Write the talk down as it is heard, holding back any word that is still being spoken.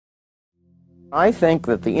I think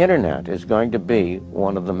that the internet is going to be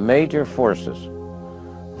one of the major forces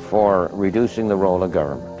for reducing the role of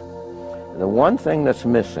government. The one thing that's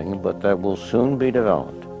missing, but that will soon be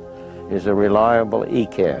developed, is a reliable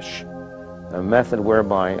e-cash, a method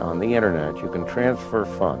whereby on the internet you can transfer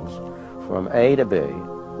funds from A to B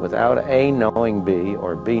without A knowing B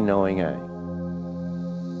or B knowing A.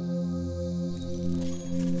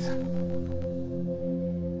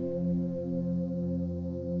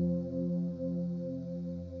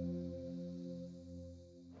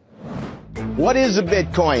 What is a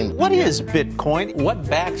Bitcoin? What is Bitcoin? What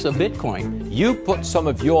backs a Bitcoin? You put some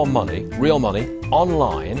of your money, real money,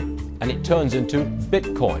 online, and it turns into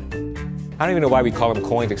Bitcoin. I don't even know why we call them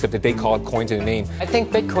coins, except that they call it coins in the name. I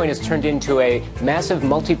think Bitcoin has turned into a massive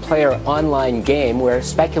multiplayer online game where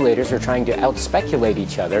speculators are trying to out-speculate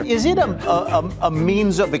each other. Is it a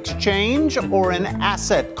means of exchange or an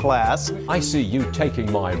asset class? I see you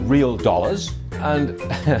taking my real dollars, and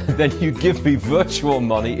then you give me virtual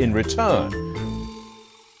money in return.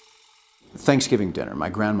 Thanksgiving dinner, my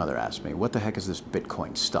grandmother asked me, what the heck is this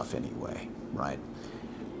Bitcoin stuff anyway, right?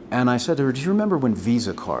 And I said to her, do you remember when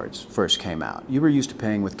Visa cards first came out? You were used to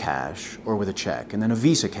paying with cash or with a check, and then a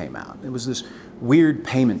Visa came out. It was this weird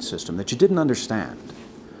payment system that you didn't understand.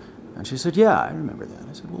 And she said, yeah, I remember that.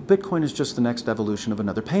 I said, well, Bitcoin is just the next evolution of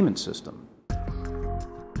another payment system.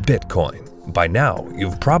 Bitcoin. By now,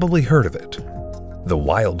 you've probably heard of it. The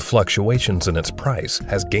wild fluctuations in its price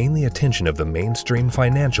has gained the attention of the mainstream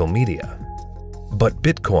financial media. But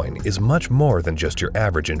Bitcoin is much more than just your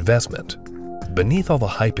average investment. Beneath all the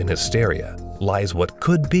hype and hysteria lies what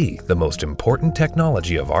could be the most important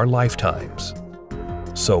technology of our lifetimes.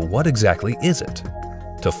 So what exactly is it?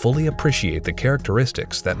 To fully appreciate the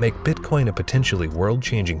characteristics that make Bitcoin a potentially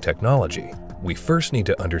world-changing technology, we first need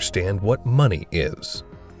to understand what money is.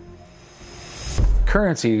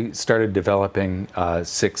 Currency started developing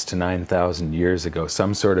 6,000 to 9,000 years ago,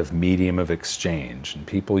 some sort of medium of exchange, and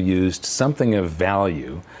people used something of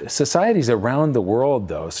value. Societies around the world,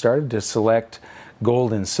 though, started to select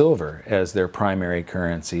gold and silver as their primary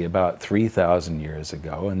currency about 3,000 years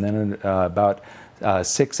ago, and then about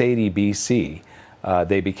 680 BC,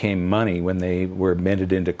 they became money when they were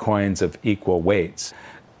minted into coins of equal weights.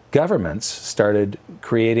 Governments started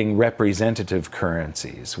creating representative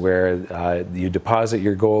currencies where you deposit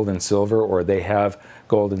your gold and silver, or they have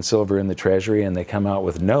gold and silver in the treasury and they come out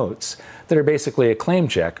with notes that are basically a claim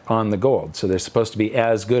check on the gold. So they're supposed to be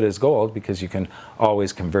as good as gold because you can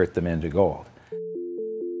always convert them into gold.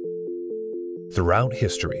 Throughout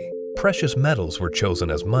history, precious metals were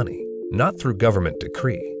chosen as money, not through government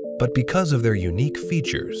decree, but because of their unique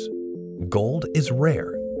features. Gold is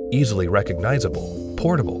rare, easily recognizable,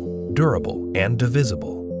 portable, durable, and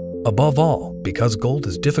divisible. Above all, because gold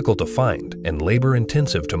is difficult to find and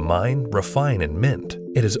labor-intensive to mine, refine, and mint,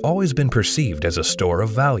 it has always been perceived as a store of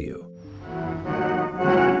value.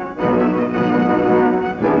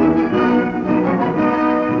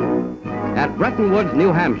 At Bretton Woods,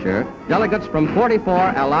 New Hampshire, delegates from 44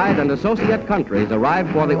 allied and associate countries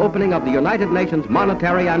arrived for the opening of the United Nations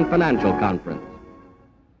Monetary and Financial Conference.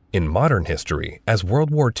 In modern history, as World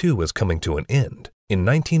War II was coming to an end, in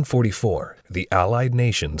 1944, the Allied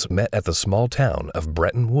nations met at the small town of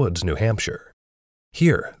Bretton Woods, New Hampshire.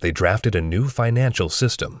 Here, they drafted a new financial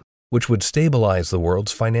system, which would stabilize the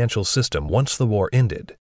world's financial system once the war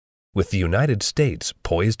ended. With the United States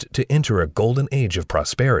poised to enter a golden age of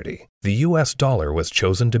prosperity, the U.S. dollar was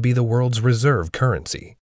chosen to be the world's reserve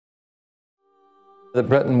currency. The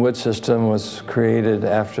Bretton Woods system was created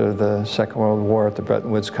after the Second World War at the Bretton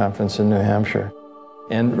Woods Conference in New Hampshire.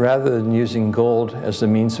 And rather than using gold as the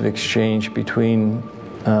means of exchange between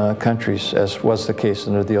countries, as was the case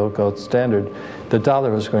under the old gold standard, the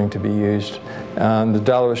dollar was going to be used. The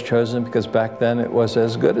dollar was chosen because back then it was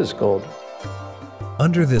as good as gold.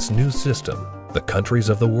 Under this new system, the countries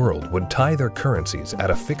of the world would tie their currencies at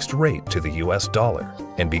a fixed rate to the U.S. dollar.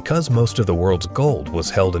 And because most of the world's gold was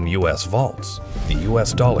held in U.S. vaults, the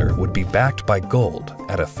U.S. dollar would be backed by gold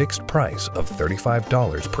at a fixed price of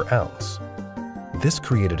 $35 per ounce. This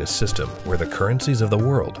created a system where the currencies of the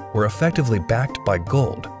world were effectively backed by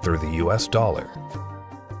gold through the U.S. dollar.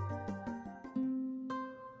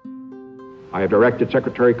 I have directed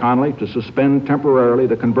Secretary Connally to suspend temporarily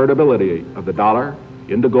the convertibility of the dollar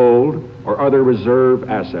into gold or other reserve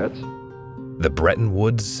assets. The Bretton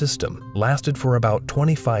Woods system lasted for about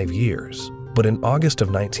 25 years, but in August of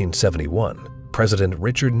 1971, President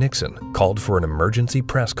Richard Nixon called for an emergency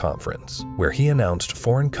press conference where he announced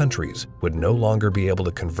foreign countries would no longer be able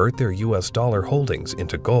to convert their U.S. dollar holdings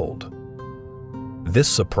into gold. This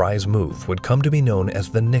surprise move would come to be known as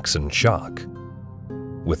the Nixon shock.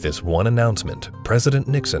 With this one announcement, President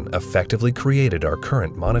Nixon effectively created our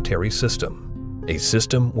current monetary system, a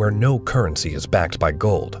system where no currency is backed by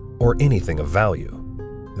gold or anything of value.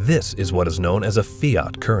 This is what is known as a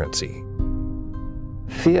fiat currency.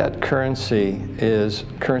 Fiat currency is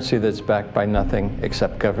currency that's backed by nothing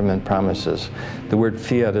except government promises. The word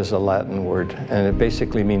fiat is a Latin word, and it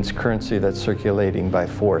basically means currency that's circulating by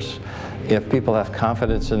force. If people have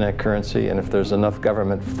confidence in that currency, and if there's enough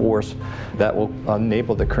government force, that will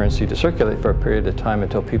enable the currency to circulate for a period of time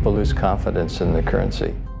until people lose confidence in the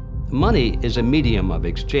currency. Money is a medium of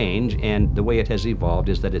exchange, and the way it has evolved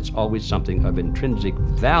is that it's always something of intrinsic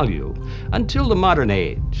value until the modern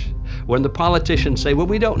age, when the politicians say, well,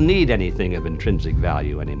 we don't need anything of intrinsic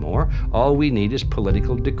value anymore. All we need is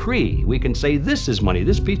political decree. We can say this is money,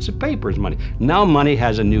 this piece of paper is money. Now money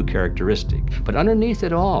has a new characteristic. But underneath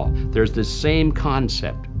it all, there's this same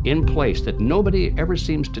concept in place that nobody ever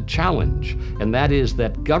seems to challenge, and that is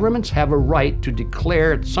that governments have a right to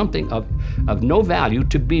declare something of no value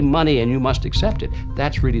to be money, and you must accept it.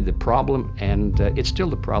 That's really the problem, and it's still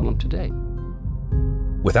the problem today.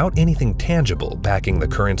 Without anything tangible backing the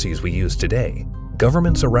currencies we use today,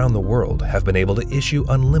 governments around the world have been able to issue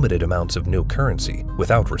unlimited amounts of new currency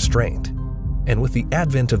without restraint. And with the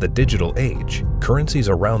advent of the digital age, currencies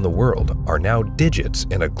around the world are now digits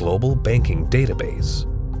in a global banking database.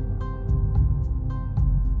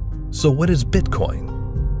 So what is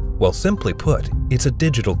Bitcoin? Well, simply put, it's a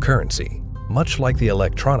digital currency, much like the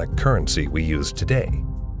electronic currency we use today.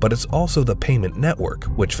 But it's also the payment network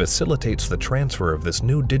which facilitates the transfer of this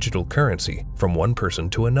new digital currency from one person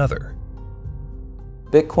to another.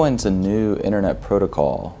 Bitcoin's a new internet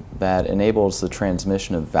protocol that enables the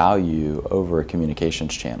transmission of value over a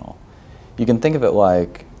communications channel. You can think of it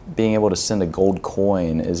like being able to send a gold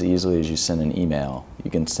coin as easily as you send an email. You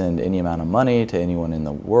can send any amount of money to anyone in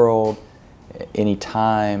the world,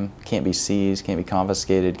 anytime, can't be seized, can't be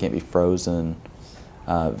confiscated, can't be frozen.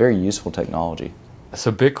 Very useful technology.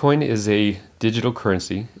 So Bitcoin is a digital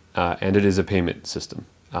currency and it is a payment system.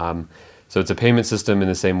 So it's a payment system in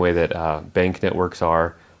the same way that bank networks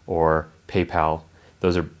are, or PayPal.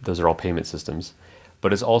 Those are all payment systems.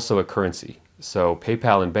 But it's also a currency. So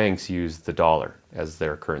PayPal and banks use the dollar as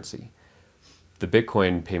their currency. The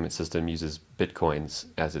Bitcoin payment system uses Bitcoins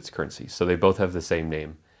as its currency. So they both have the same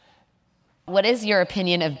name. What is your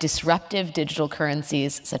opinion of disruptive digital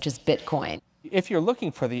currencies such as Bitcoin? If you're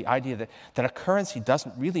looking for the idea that a currency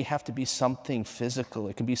doesn't really have to be something physical,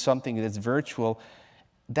 it can be something that's virtual,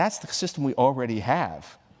 that's the system we already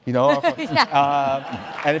have. You know,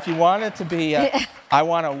 and if you want it to be, I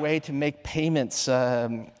want a way to make payments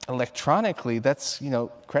electronically, that's, you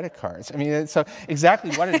know, credit cards. I mean, so exactly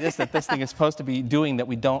what it is that this thing is supposed to be doing that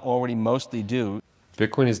we don't already mostly do.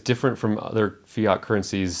 Bitcoin is different from other fiat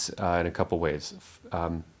currencies in a couple ways,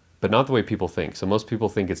 but not the way people think. So most people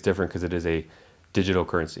think it's different because it is a digital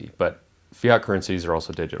currency, but fiat currencies are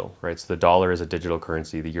also digital, right? So the dollar is a digital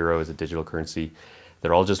currency, the euro is a digital currency.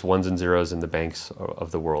 They're all just ones and zeros in the banks of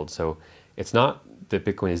the world. So it's not that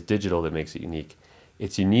Bitcoin is digital that makes it unique.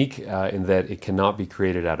 It's unique in that it cannot be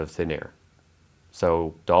created out of thin air.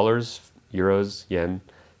 So dollars, euros, yen,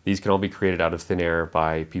 these can all be created out of thin air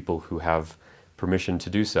by people who have permission to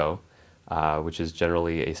do so, which is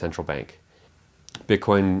generally a central bank.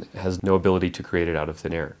 Bitcoin has no ability to create it out of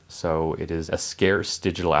thin air. So it is a scarce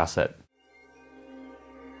digital asset.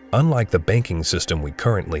 Unlike the banking system we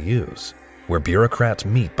currently use, where bureaucrats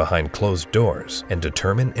meet behind closed doors and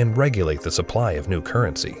determine and regulate the supply of new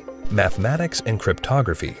currency, mathematics and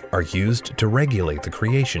cryptography are used to regulate the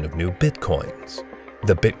creation of new bitcoins.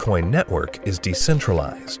 The Bitcoin network is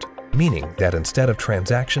decentralized, meaning that instead of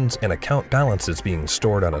transactions and account balances being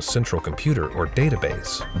stored on a central computer or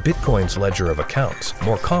database, Bitcoin's ledger of accounts,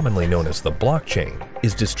 more commonly known as the blockchain,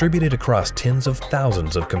 is distributed across tens of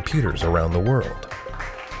thousands of computers around the world.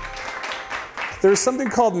 There's something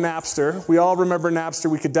called Napster. We all remember Napster.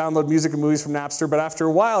 We could download music and movies from Napster, but after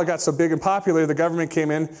a while it got so big and popular, the government came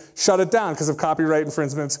in, shut it down because of copyright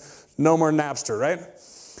infringements. No more Napster, right?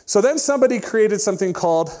 So then somebody created something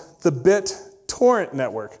called the BitTorrent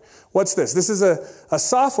network. What's this? This is a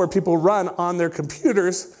software people run on their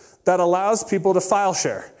computers that allows people to file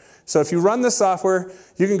share. So if you run the software,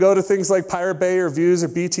 you can go to things like Pirate Bay or Views or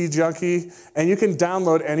BT Junkie, and you can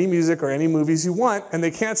download any music or any movies you want, and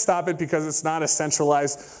they can't stop it because it's not a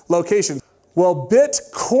centralized location. Well,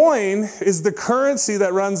 Bitcoin is the currency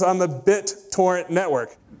that runs on the BitTorrent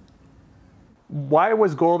network. Why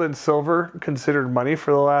was gold and silver considered money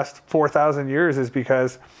for the last 4,000 years is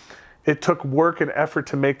because it took work and effort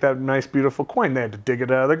to make that nice, beautiful coin. They had to dig it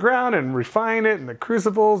out of the ground and refine it, and the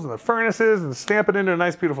crucibles and the furnaces, and stamp it into a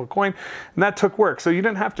nice, beautiful coin. And that took work. So you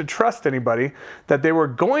didn't have to trust anybody that they were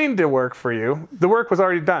going to work for you. The work was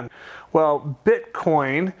already done. Well,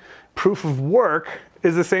 Bitcoin, proof of work,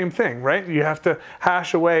 is the same thing, right? You have to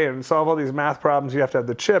hash away and solve all these math problems. You have to have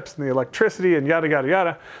the chips and the electricity and yada, yada,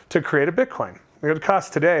 yada to create a Bitcoin. It would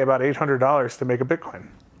cost today about $800 to make a Bitcoin.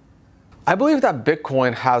 I believe that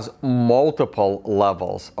Bitcoin has multiple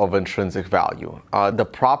levels of intrinsic value. The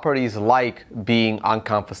properties like being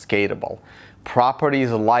unconfiscatable, properties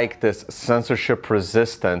like this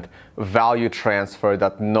censorship-resistant value transfer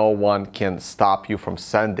that no one can stop you from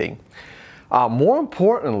sending. More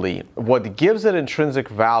importantly, what gives it intrinsic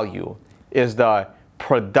value is the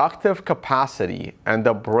productive capacity and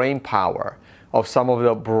the brain power of some of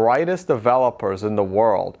the brightest developers in the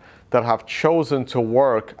world that have chosen to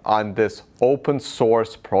work on this open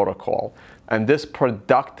source protocol. And this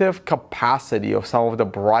productive capacity of some of the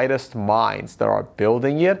brightest minds that are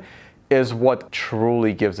building it is what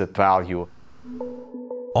truly gives it value.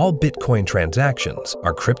 All Bitcoin transactions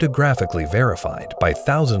are cryptographically verified by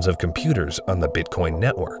thousands of computers on the Bitcoin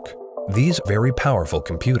network. These very powerful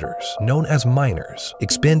computers, known as miners,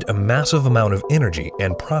 expend a massive amount of energy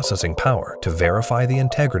and processing power to verify the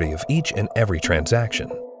integrity of each and every transaction.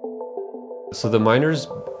 So the miners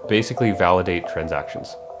basically validate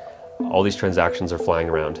transactions. All these transactions are flying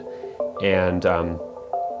around, and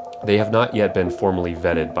they have not yet been formally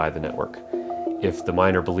vetted by the network. If the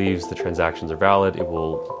miner believes the transactions are valid, it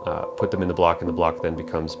will put them in the block, and the block then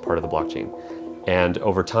becomes part of the blockchain. And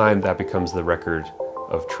over time, that becomes the record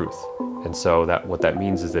of truth. And so what that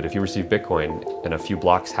means is that if you receive Bitcoin and a few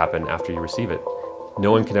blocks happen after you receive it,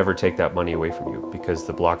 no one can ever take that money away from you because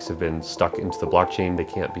the blocks have been stuck into the blockchain, they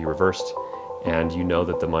can't be reversed, and you know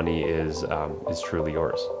that the money is truly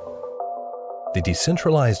yours. The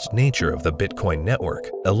decentralized nature of the Bitcoin network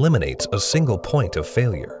eliminates a single point of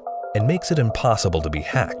failure and makes it impossible to be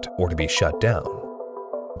hacked or to be shut down.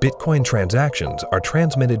 Bitcoin transactions are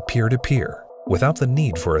transmitted peer-to-peer without the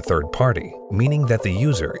need for a third party, meaning that the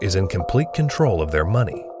user is in complete control of their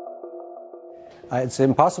money. It's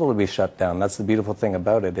impossible to be shut down. That's the beautiful thing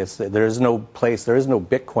about it. There is no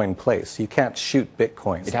Bitcoin place. You can't shoot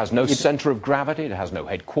Bitcoins. It has no center of gravity. It has no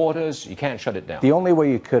headquarters. You can't shut it down. The only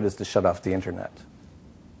way you could is to shut off the internet.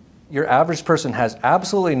 Your average person has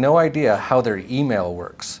absolutely no idea how their email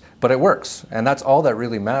works, but it works, and that's all that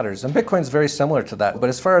really matters. And Bitcoin's very similar to that. But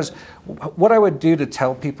as far as what I would do to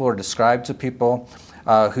tell people or describe to people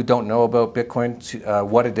who don't know about Bitcoin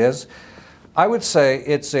what it is, I would say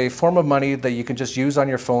it's a form of money that you can just use on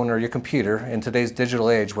your phone or your computer in today's digital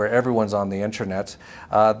age where everyone's on the internet.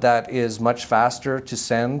 That is much faster to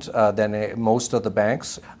send than most of the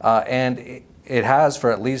banks. And it has,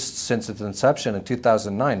 for at least since its inception in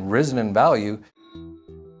 2009, risen in value.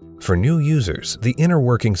 For new users, the inner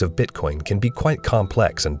workings of Bitcoin can be quite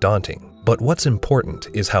complex and daunting. But what's important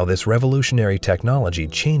is how this revolutionary technology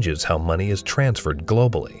changes how money is transferred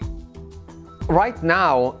globally. Right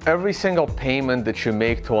now, every single payment that you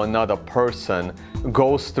make to another person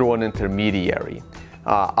goes through an intermediary.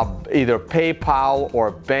 Either PayPal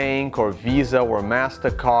or bank or Visa or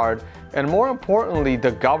MasterCard. And more importantly,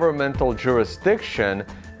 the governmental jurisdiction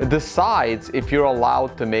decides if you're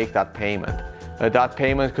allowed to make that payment. That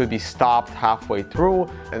payment could be stopped halfway through,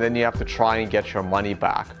 and then you have to try and get your money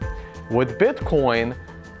back. With Bitcoin,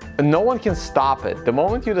 no one can stop it. The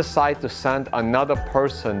moment you decide to send another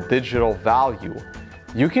person digital value,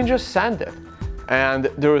 you can just send it. And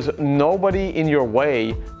there is nobody in your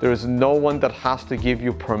way. There is no one that has to give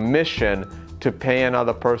you permission to pay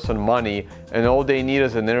another person money, and all they need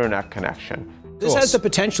is an internet connection. This has the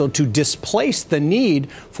potential to displace the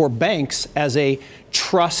need for banks as a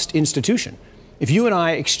trust institution. If you and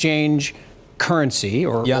I exchange currency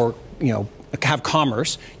or have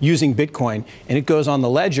commerce using Bitcoin and it goes on the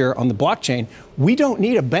ledger, on the blockchain, we don't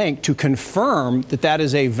need a bank to confirm that that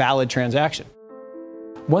is a valid transaction.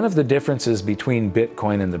 One of the differences between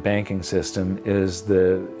Bitcoin and the banking system is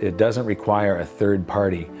it doesn't require a third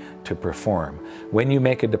party to perform. When you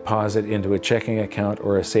make a deposit into a checking account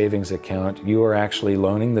or a savings account, you are actually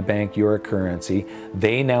loaning the bank your currency.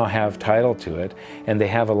 They now have title to it, and they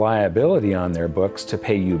have a liability on their books to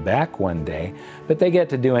pay you back one day, but they get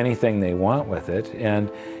to do anything they want with it.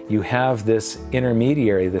 And you have this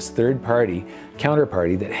intermediary, this third party,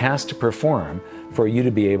 counterparty that has to perform for you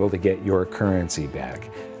to be able to get your currency back.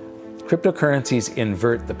 Cryptocurrencies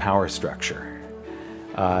invert the power structure.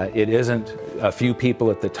 It isn't a few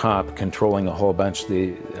people at the top controlling a whole bunch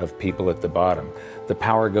of people at the bottom. The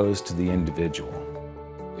power goes to the individual.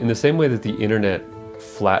 In the same way that the internet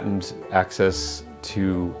flattened access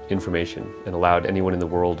to information and allowed anyone in the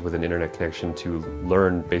world with an internet connection to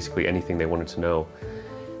learn basically anything they wanted to know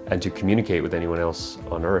and to communicate with anyone else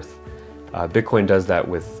on Earth. Bitcoin does that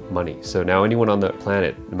with money. So now anyone on the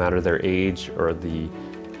planet, no matter their age or the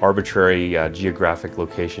arbitrary geographic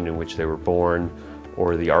location in which they were born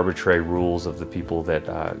or the arbitrary rules of the people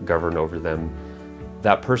that govern over them,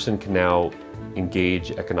 that person can now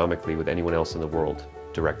engage economically with anyone else in the world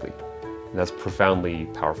directly. And that's profoundly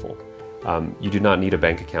powerful. You do not need a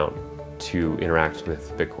bank account to interact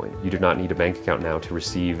with Bitcoin. You do not need a bank account now to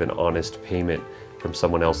receive an honest payment from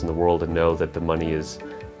someone else in the world and know that the money is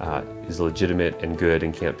legitimate and good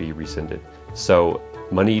and can't be rescinded. So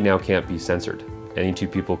money now can't be censored. Any two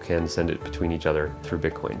people can send it between each other through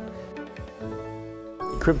Bitcoin.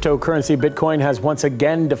 Cryptocurrency Bitcoin has once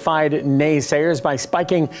again defied naysayers by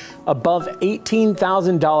spiking above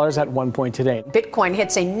 $18,000 at one point today. Bitcoin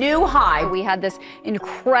hits a new high. We had this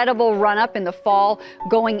incredible run up in the fall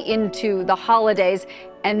going into the holidays,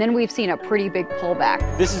 and then we've seen a pretty big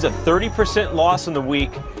pullback. This is a 30% loss in the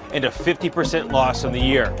week and a 50% loss in the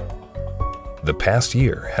year. The past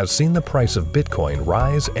year has seen the price of Bitcoin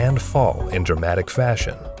rise and fall in dramatic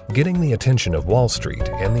fashion, getting the attention of Wall Street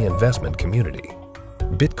and the investment community.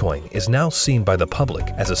 Bitcoin is now seen by the public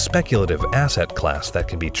as a speculative asset class that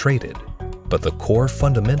can be traded, but the core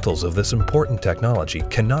fundamentals of this important technology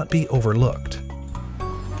cannot be overlooked.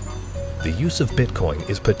 The use of Bitcoin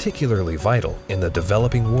is particularly vital in the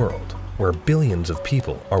developing world, where billions of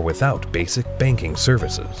people are without basic banking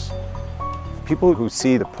services. People who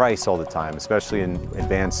see the price all the time, especially in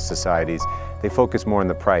advanced societies, they focus more on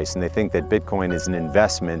the price and they think that Bitcoin is an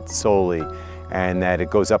investment solely and that it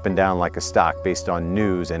goes up and down like a stock based on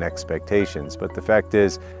news and expectations. But the fact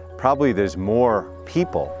is, probably there's more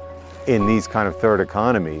people in these kind of third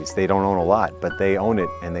economies. They don't own a lot, but they own it,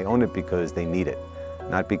 and they own it because they need it.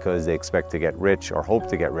 Not because they expect to get rich or hope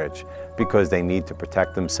to get rich, because they need to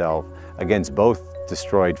protect themselves against both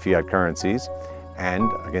destroyed fiat currencies and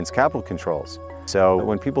against capital controls. So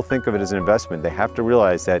when people think of it as an investment, they have to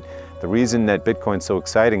realize that the reason that Bitcoin's so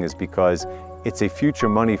exciting is because it's a future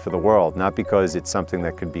money for the world, not because it's something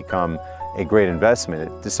that could become a great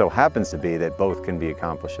investment. It just so happens to be that both can be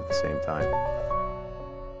accomplished at the same time.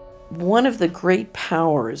 One of the great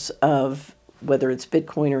powers of whether it's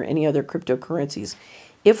Bitcoin or any other cryptocurrencies,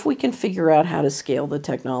 if we can figure out how to scale the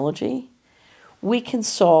technology, we can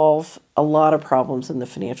solve a lot of problems in the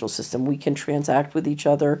financial system. We can transact with each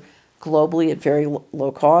other globally at very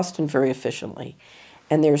low cost and very efficiently.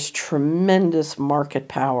 And there's tremendous market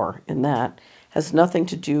power in that. Has nothing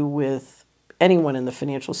to do with anyone in the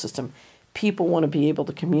financial system. People want to be able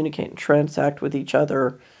to communicate and transact with each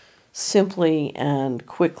other simply and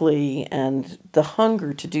quickly, and the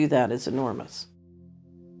hunger to do that is enormous.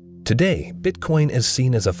 Today, Bitcoin is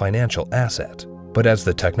seen as a financial asset, but as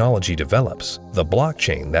the technology develops, the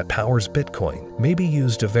blockchain that powers Bitcoin may be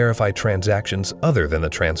used to verify transactions other than the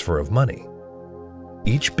transfer of money.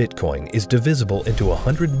 Each Bitcoin is divisible into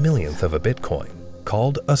 100 millionth of a Bitcoin,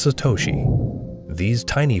 called a Satoshi. These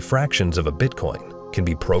tiny fractions of a Bitcoin can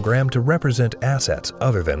be programmed to represent assets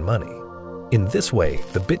other than money. In this way,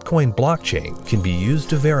 the Bitcoin blockchain can be used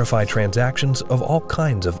to verify transactions of all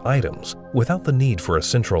kinds of items without the need for a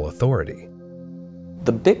central authority.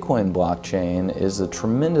 The Bitcoin blockchain is a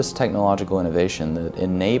tremendous technological innovation that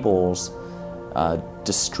enables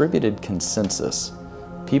distributed consensus.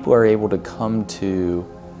 People are able to come to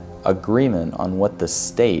agreement on what the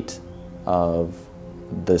state of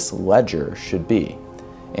this ledger should be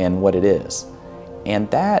and what it is.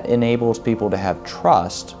 And that enables people to have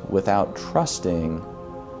trust without trusting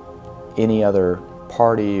any other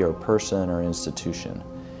party or person or institution.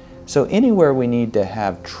 So anywhere we need to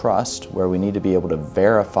have trust, where we need to be able to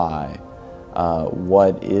verify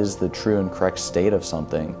what is the true and correct state of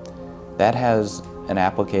something, that has an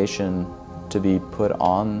application to be put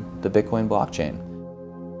on the Bitcoin blockchain.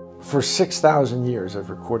 For 6,000 years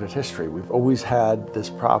of recorded history, we've always had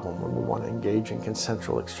this problem when we want to engage in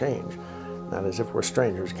consensual exchange. That is, if we're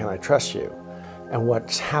strangers, can I trust you? And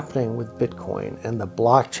what's happening with Bitcoin and the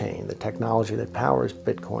blockchain, the technology that powers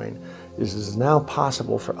Bitcoin, is it's now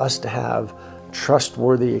possible for us to have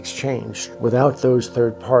trustworthy exchange without those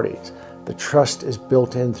third parties. The trust is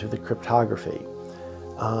built in through the cryptography.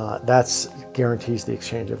 That guarantees the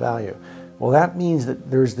exchange of value. Well, that means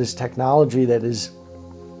that there's this technology that is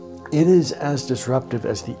as disruptive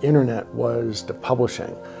as the internet was to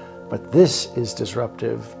publishing. But this is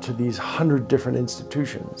disruptive to these 100 different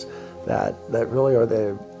institutions that really are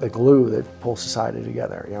the glue that pull society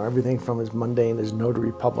together. You know, everything from as mundane as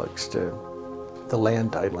notary publics to the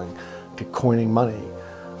land titling, to coining money,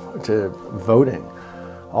 to voting.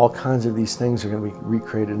 all kinds of these things are going to be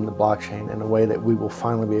recreated in the blockchain in a way that we will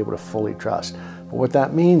finally be able to fully trust. But what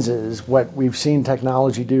that means is what we've seen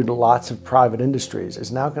technology do to lots of private industries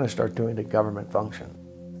is now going to start doing to government function.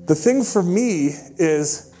 The thing for me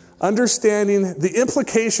is understanding the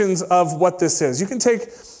implications of what this is. You can take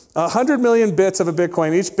 100 million bits of a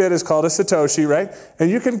Bitcoin. Each bit is called a Satoshi, right? And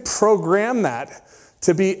you can program that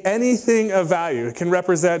to be anything of value. It can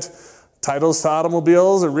represent titles to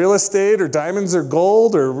automobiles or real estate or diamonds or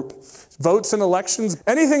gold or votes in elections.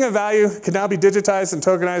 Anything of value can now be digitized and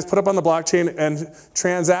tokenized, put up on the blockchain, and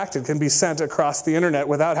transacted, can be sent across the internet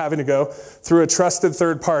without having to go through a trusted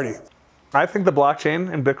third party. I think the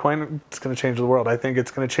blockchain and Bitcoin is going to change the world. I think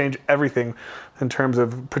it's going to change everything in terms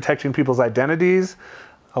of protecting people's identities,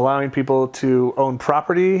 allowing people to own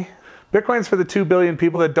property. Bitcoin's for the 2 billion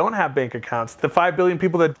people that don't have bank accounts, the 5 billion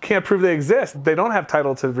people that can't prove they exist. They don't have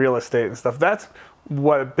title to real estate and stuff. That's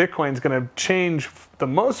what Bitcoin's going to change the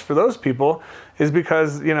most for those people, is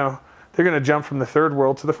because, you know, they're going to jump from the third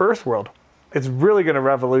world to the first world. It's really going to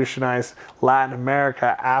revolutionize Latin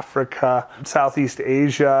America, Africa, Southeast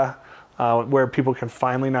Asia, where people can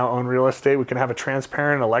finally now own real estate. We can have a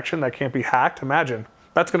transparent election that can't be hacked. Imagine.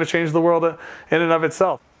 That's going to change the world in and of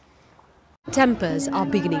itself. Tempers are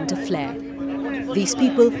beginning to flare. These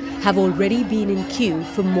people have already been in queue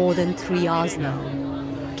for more than 3 hours now.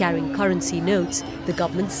 Carrying currency notes, the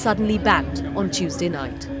government suddenly banned on Tuesday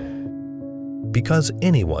night. Because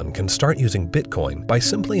anyone can start using Bitcoin by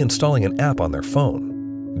simply installing an app on their phone,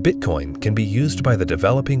 Bitcoin can be used by the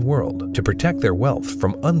developing world to protect their wealth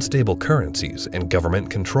from unstable currencies and government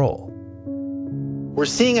control. We're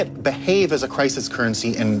seeing it behave as a crisis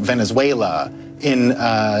currency in Venezuela, in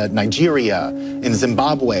Nigeria, in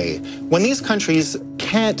Zimbabwe. When these countries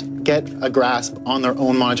can't get a grasp on their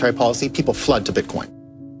own monetary policy, people flood to Bitcoin.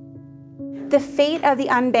 The fate of the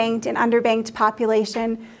unbanked and underbanked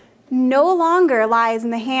population no longer lies in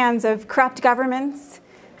the hands of corrupt governments,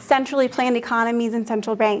 centrally planned economies, and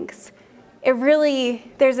central banks.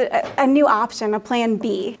 There's a new option, a plan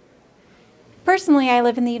B. Personally, I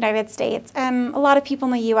live in the United States, and a lot of people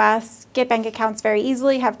in the U.S. get bank accounts very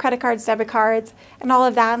easily, have credit cards, debit cards, and all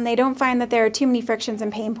of that, and they don't find that there are too many frictions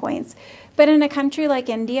and pain points. But in a country like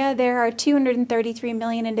India, there are 233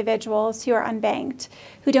 million individuals who are unbanked,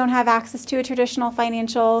 who don't have access to a traditional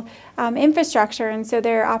financial infrastructure, and so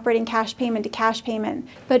they're operating cash payment to cash payment.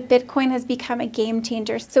 But Bitcoin has become a game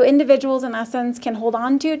changer. So individuals, in essence, can hold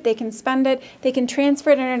on to it, they can spend it, they can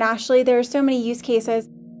transfer it internationally. There are so many use cases.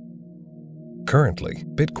 Currently,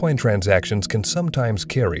 Bitcoin transactions can sometimes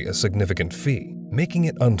carry a significant fee, making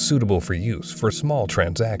it unsuitable for use for small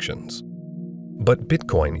transactions. But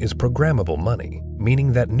Bitcoin is programmable money,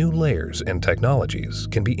 meaning that new layers and technologies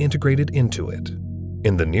can be integrated into it.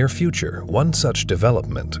 In the near future, one such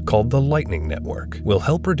development, called the Lightning Network, will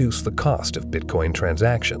help reduce the cost of Bitcoin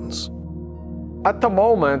transactions. At the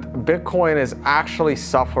moment, Bitcoin is actually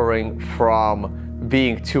suffering from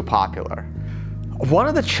being too popular. One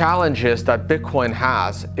of the challenges that Bitcoin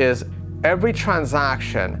has is every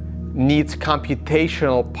transaction needs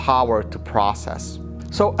computational power to process.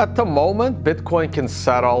 So at the moment, Bitcoin can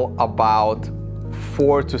settle about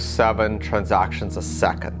 4 to 7 transactions a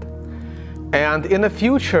second. And in the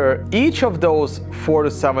future, each of those 4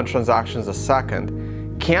 to 7 transactions a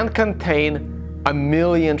second can contain 1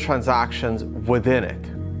 million transactions within it.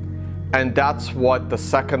 And that's what the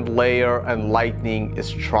second layer and Lightning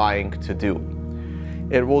is trying to do.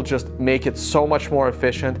 It will just make it so much more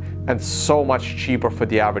efficient and so much cheaper for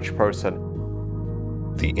the average person.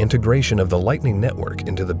 The integration of the Lightning Network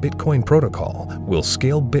into the Bitcoin protocol will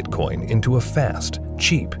scale Bitcoin into a fast,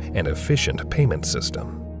 cheap, and efficient payment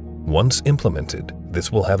system. Once implemented,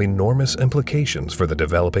 this will have enormous implications for the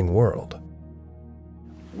developing world.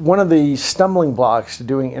 One of the stumbling blocks to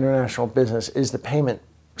doing international business is the payment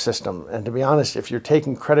system. And to be honest, if you're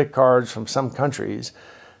taking credit cards from some countries,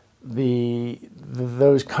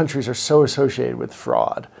 those countries are so associated with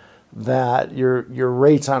fraud that your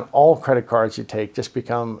rates on all credit cards you take just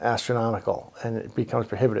become astronomical, and it becomes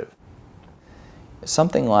prohibitive.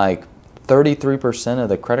 Something like 33% of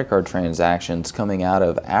the credit card transactions coming out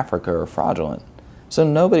of Africa are fraudulent. So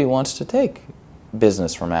nobody wants to take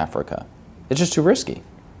business from Africa. It's just too risky.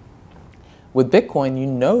 With Bitcoin, you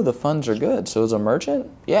know the funds are good. So as a merchant,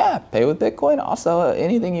 yeah, pay with Bitcoin. I'll sell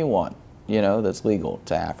anything you want, that's legal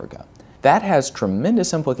to Africa. That has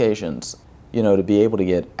tremendous implications, to be able to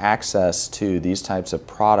get access to these types of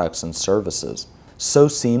products and services so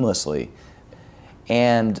seamlessly.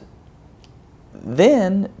 And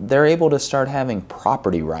then they're able to start having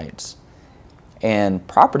property rights. And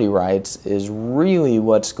property rights is really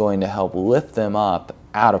what's going to help lift them up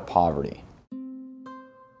out of poverty.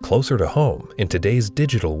 Closer to home, in today's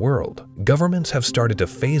digital world, governments have started to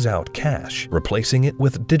phase out cash, replacing it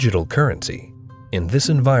with digital currency. In this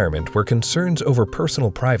environment where concerns over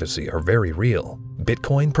personal privacy are very real,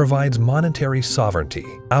 Bitcoin provides monetary sovereignty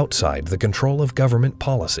outside the control of government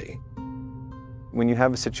policy. When you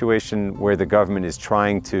have a situation where the government is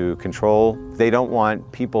trying to control, they don't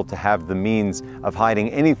want people to have the means of hiding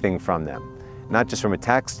anything from them. Not just from a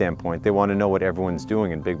tax standpoint, they want to know what everyone's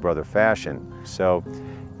doing in Big Brother fashion. So,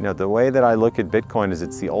 the way that I look at Bitcoin is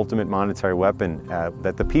it's the ultimate monetary weapon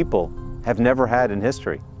that the people have never had in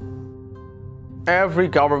history. Every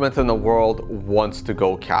government in the world wants to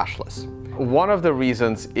go cashless. One of the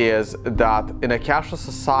reasons is that in a cashless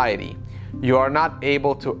society, you are not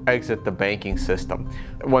able to exit the banking system.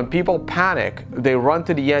 When people panic, they run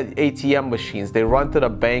to the ATM machines, they run to the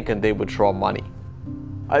bank and they withdraw money.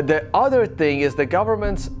 The other thing is the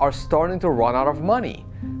governments are starting to run out of money,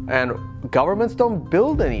 and governments don't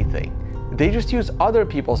build anything. They just use other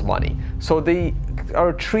people's money. So they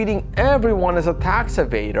are treating everyone as a tax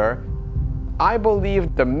evader. I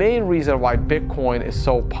believe the main reason why Bitcoin is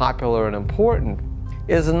so popular and important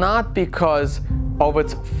is not because of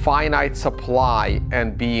its finite supply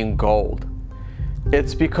and being gold.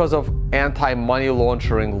 It's because of anti-money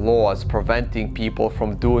laundering laws preventing people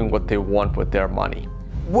from doing what they want with their money.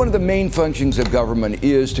 One of the main functions of government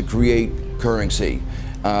is to create currency.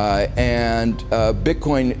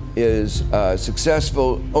 Bitcoin is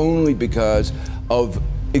successful only because of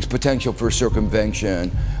its potential for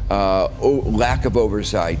circumvention, lack of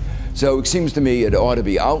oversight. So it seems to me it ought to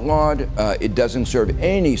be outlawed. It doesn't serve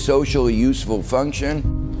any socially useful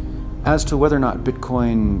function. As to whether or not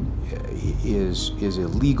Bitcoin is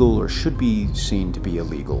illegal or should be seen to be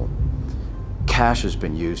illegal, cash has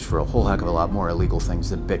been used for a whole heck of a lot more illegal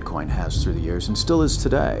things than Bitcoin has through the years, and still is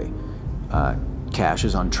today. Cash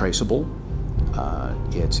is untraceable.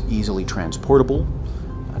 It's easily transportable.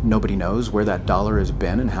 Nobody knows where that dollar has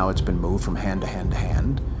been and how it's been moved from hand to hand to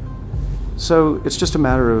hand. So it's just a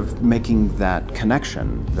matter of making that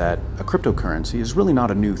connection that a cryptocurrency is really not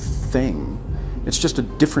a new thing. It's just a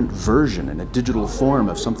different version in a digital form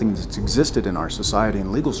of something that's existed in our society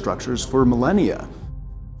and legal structures for millennia.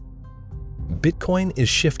 Bitcoin is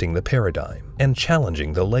shifting the paradigm and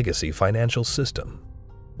challenging the legacy financial system.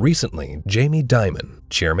 Recently, Jamie Dimon,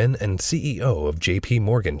 chairman and CEO of JP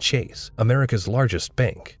Morgan Chase, America's largest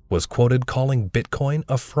bank, was quoted calling Bitcoin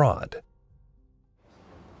a fraud.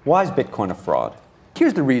 Why is Bitcoin a fraud?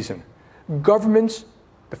 Here's the reason. Governments,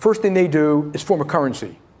 the first thing they do is form a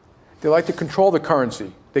currency. They like to control the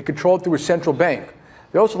currency. They control it through a central bank.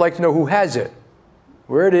 They also like to know who has it,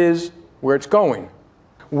 where it is, where it's going.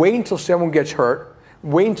 Wait until someone gets hurt.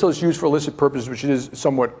 Wait until it's used for illicit purposes, which it is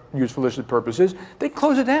somewhat used for illicit purposes. They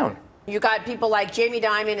close it down. You got people like Jamie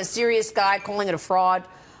Dimon, a serious guy, calling it a fraud.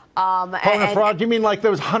 Calling a fraud? You mean like there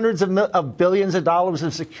was hundreds of billions of dollars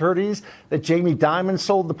of securities that Jamie Dimon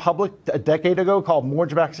sold the public a decade ago called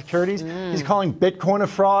mortgage-backed securities? He's calling Bitcoin a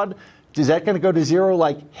fraud? Is that going to go to zero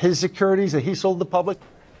like his securities that he sold the public?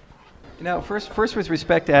 First with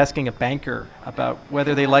respect to asking a banker about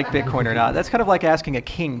whether they like Bitcoin or not, that's kind of like asking a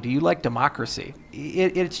king, do you like democracy?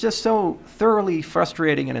 It's just so thoroughly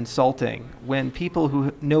frustrating and insulting when people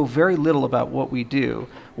who know very little about what we do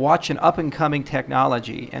watch an up-and-coming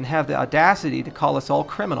technology and have the audacity to call us all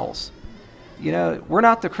criminals. We're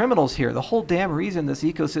not the criminals here. The whole damn reason this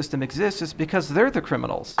ecosystem exists is because they're the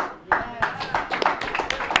criminals.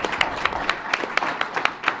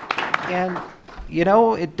 And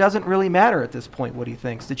it doesn't really matter at this point what he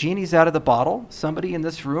thinks. The genie's out of the bottle. Somebody in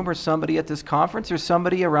this room or somebody at this conference or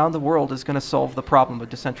somebody around the world is going to solve the problem of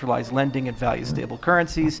decentralized lending and value-stable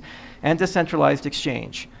currencies and decentralized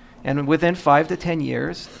exchange. And within 5 to 10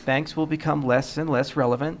 years, banks will become less and less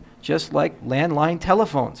relevant, just like landline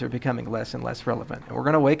telephones are becoming less and less relevant. And we're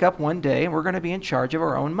going to wake up one day and we're going to be in charge of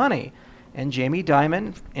our own money. And Jamie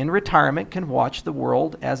Dimon, in retirement, can watch the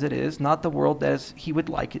world as it is, not the world as he would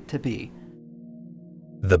like it to be.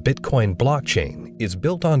 The Bitcoin blockchain is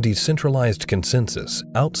built on decentralized consensus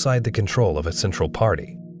outside the control of a central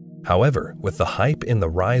party. However, with the hype in the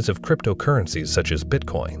rise of cryptocurrencies such as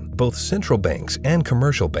Bitcoin, both central banks and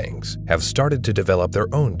commercial banks have started to develop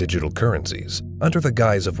their own digital currencies under the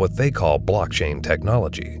guise of what they call blockchain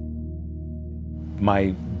technology.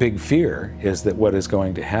 My big fear is that what is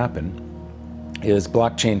going to happen is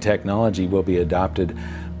blockchain technology will be adopted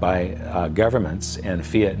by governments, and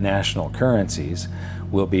fiat national currencies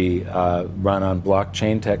will be run on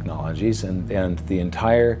blockchain technologies, and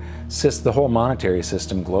the whole monetary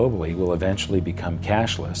system globally will eventually become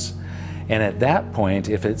cashless. And at that point,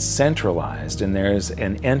 if it's centralized and there's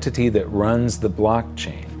an entity that runs the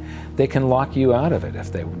blockchain, they can lock you out of it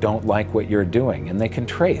if they don't like what you're doing, and they can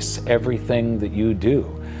trace everything that you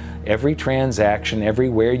do. Every transaction,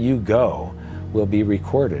 everywhere you go, will be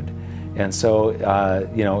recorded. And so,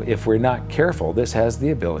 you know, if we're not careful, this has the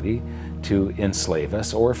ability to enslave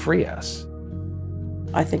us or free us.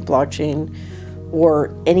 I think blockchain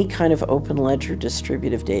or any kind of open ledger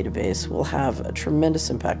distributive database will have a tremendous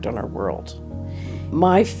impact on our world.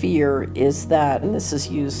 My fear is that, and this is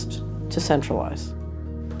used to centralize,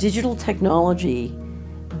 digital technology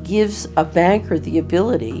gives a banker the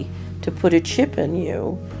ability to put a chip in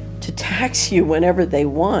you, to tax you whenever they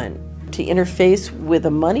want, to interface with a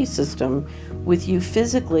money system with you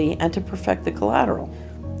physically, and to perfect the collateral.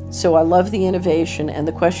 So I love the innovation, and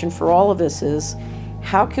the question for all of us is,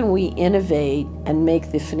 how can we innovate and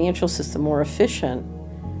make the financial system more efficient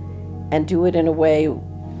and do it in a way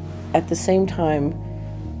at the same time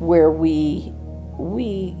where we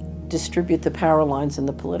distribute the power lines in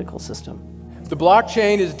the political system? The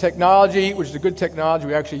blockchain is a technology, which is a good technology.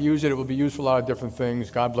 We actually use it. It will be used for a lot of different things.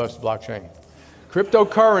 God bless the blockchain.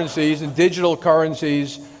 Cryptocurrencies and digital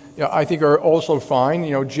currencies, you know, I think are also fine.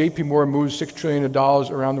 You know, JP Morgan moves $6 trillion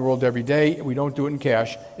around the world every day. We don't do it in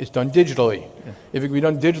cash. It's done digitally. Yeah. If it can be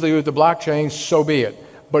done digitally with the blockchain, so be it.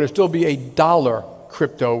 But it'll still be a dollar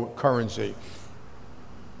cryptocurrency.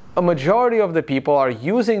 A majority of the people are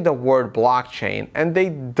using the word blockchain, and they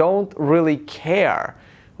don't really care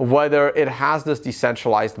whether it has this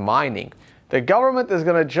decentralized mining. The government is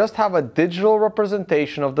going to just have a digital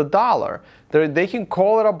representation of the dollar. They can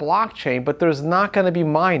call it a blockchain, but there's not going to be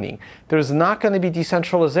mining. There's not going to be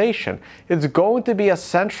decentralization. It's going to be a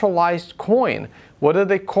centralized coin. Whether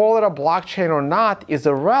they call it a blockchain or not is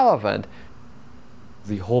irrelevant.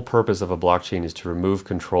 The whole purpose of a blockchain is to remove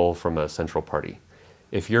control from a central party.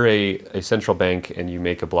 If you're a central bank and you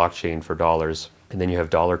make a blockchain for dollars, and then you have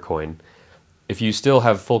dollar coin, if you still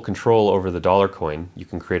have full control over the dollar coin, you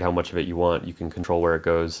can create how much of it you want, you can control where it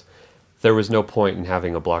goes. There was no point in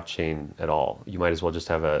having a blockchain at all. You might as well just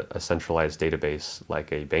have a centralized database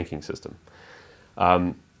like a banking system.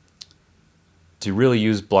 To really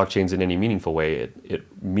use blockchains in any meaningful way, it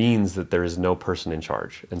means that there is no person in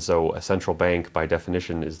charge. And so a central bank, by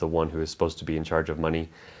definition, is the one who is supposed to be in charge of money.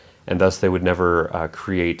 And thus they would never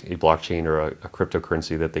create a blockchain or a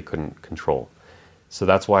cryptocurrency that they couldn't control. So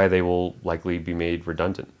that's why they will likely be made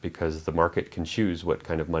redundant, because the market can choose what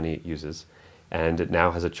kind of money it uses. And it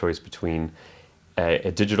now has a choice between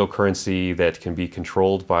a digital currency that can be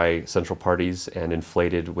controlled by central parties and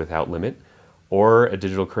inflated without limit, or a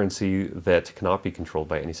digital currency that cannot be controlled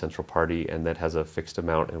by any central party and that has a fixed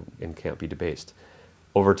amount and can't be debased.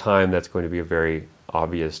 Over time, that's going to be a very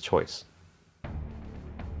obvious choice.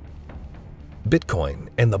 Bitcoin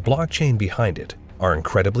and the blockchain behind it are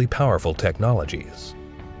incredibly powerful technologies.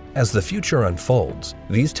 As the future unfolds,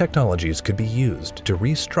 these technologies could be used to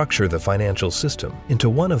restructure the financial system into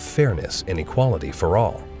one of fairness and equality for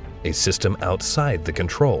all, a system outside the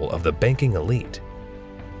control of the banking elite.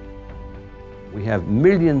 We have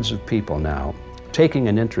millions of people now taking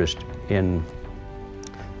an interest in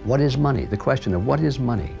what is money, the question of what is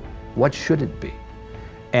money, what should it be?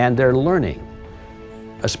 And they're learning,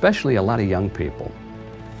 especially a lot of young people.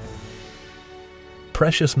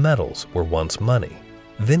 Precious metals were once money.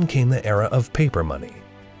 Then came the era of paper money.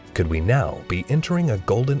 Could we now be entering a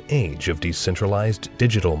golden age of decentralized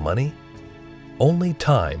digital money? Only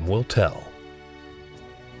time will tell.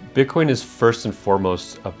 Bitcoin is first and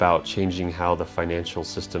foremost about changing how the financial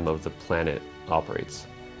system of the planet operates.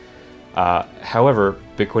 However,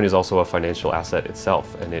 Bitcoin is also a financial asset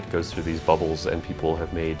itself, and it goes through these bubbles, and people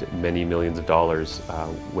have made many millions of dollars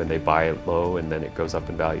when they buy it low, and then it goes up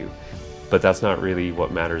in value. But that's not really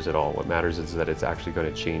what matters at all. What matters is that it's actually going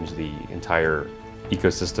to change the entire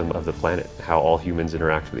ecosystem of the planet, how all humans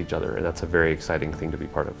interact with each other, and that's a very exciting thing to be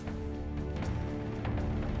part of.